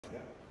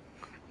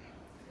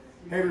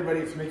Hey everybody,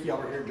 it's Mickey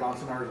Albert here at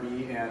Johnson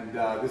RV, and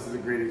this is a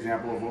great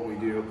example of what we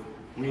do.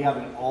 We have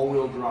an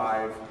all-wheel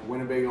drive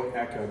Winnebago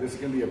Ekko. This is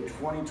going to be a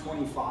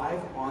 2025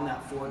 on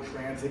that Ford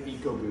Transit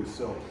EcoBoost.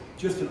 So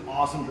just an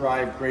awesome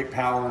drive, great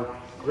power,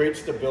 great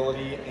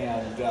stability,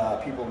 and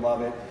people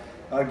love it.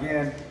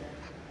 Again,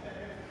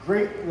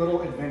 great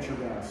little adventure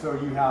van. So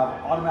you have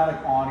automatic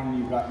awning,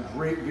 you've got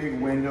great big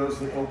windows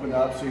that open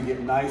up so you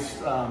get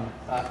nice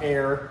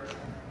air.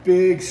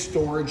 Big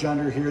storage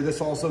under here. This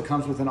also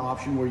comes with an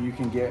option where you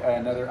can get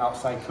another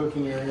outside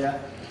cooking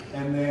area.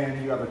 And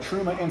then you have a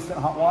Truma instant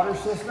hot water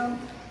system.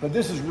 But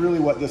this is really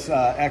what this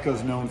Ekko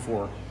is known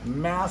for.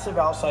 Massive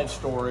outside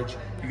storage.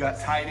 You got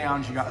tie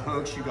downs, you got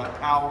hooks, you got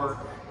power,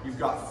 you've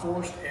got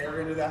forced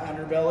air into that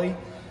underbelly.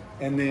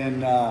 And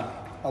then a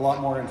lot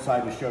more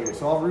inside to show you.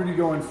 So I'll Rudy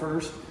go in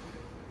first.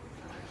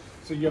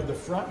 So you have the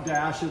front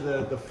dash of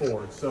the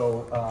Ford.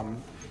 So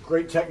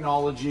great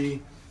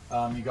technology.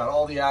 You got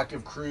all the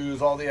active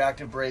cruise, all the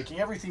active braking,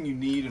 everything you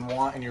need and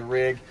want in your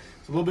rig.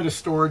 It's a little bit of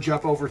storage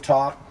up over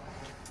top.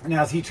 And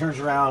as he turns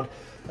around,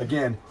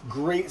 again,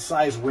 great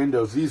size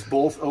windows. These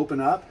both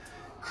open up,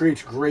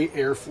 creates great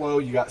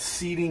airflow. You got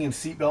seating and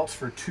seat belts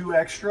for 2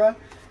 extra.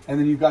 And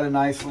then you've got a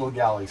nice little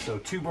galley. So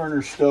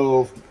 2-burner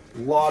stove,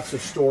 lots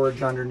of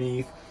storage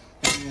underneath.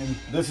 And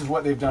this is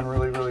what they've done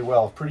really, really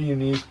well. Pretty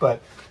unique,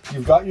 but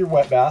you've got your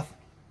wet bath.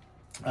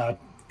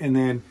 And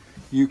then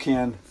you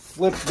can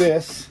flip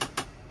this.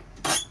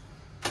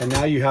 And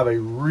now you have a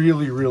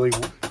really, really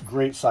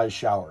great size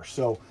shower.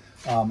 So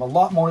a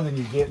lot more than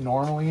you get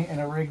normally in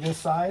a rig this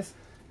size.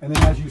 And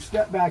then as you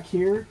step back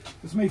here,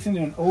 this makes it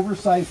an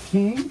oversized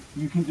king.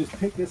 You can just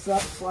pick this up,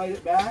 slide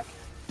it back.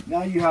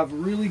 Now you have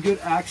really good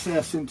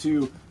access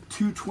into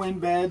 2 twin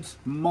beds,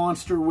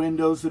 monster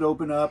windows that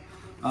open up.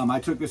 I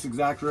took this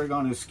exact rig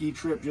on a ski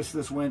trip just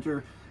this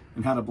winter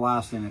and had a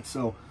blast in it.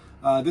 So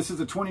this is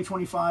a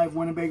 2025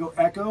 Winnebago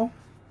Ekko.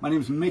 My name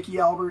is Mickey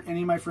Albert.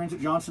 Any of my friends at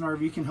Johnson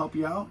RV can help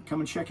you out. Come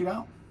and check it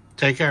out.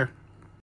 Take care.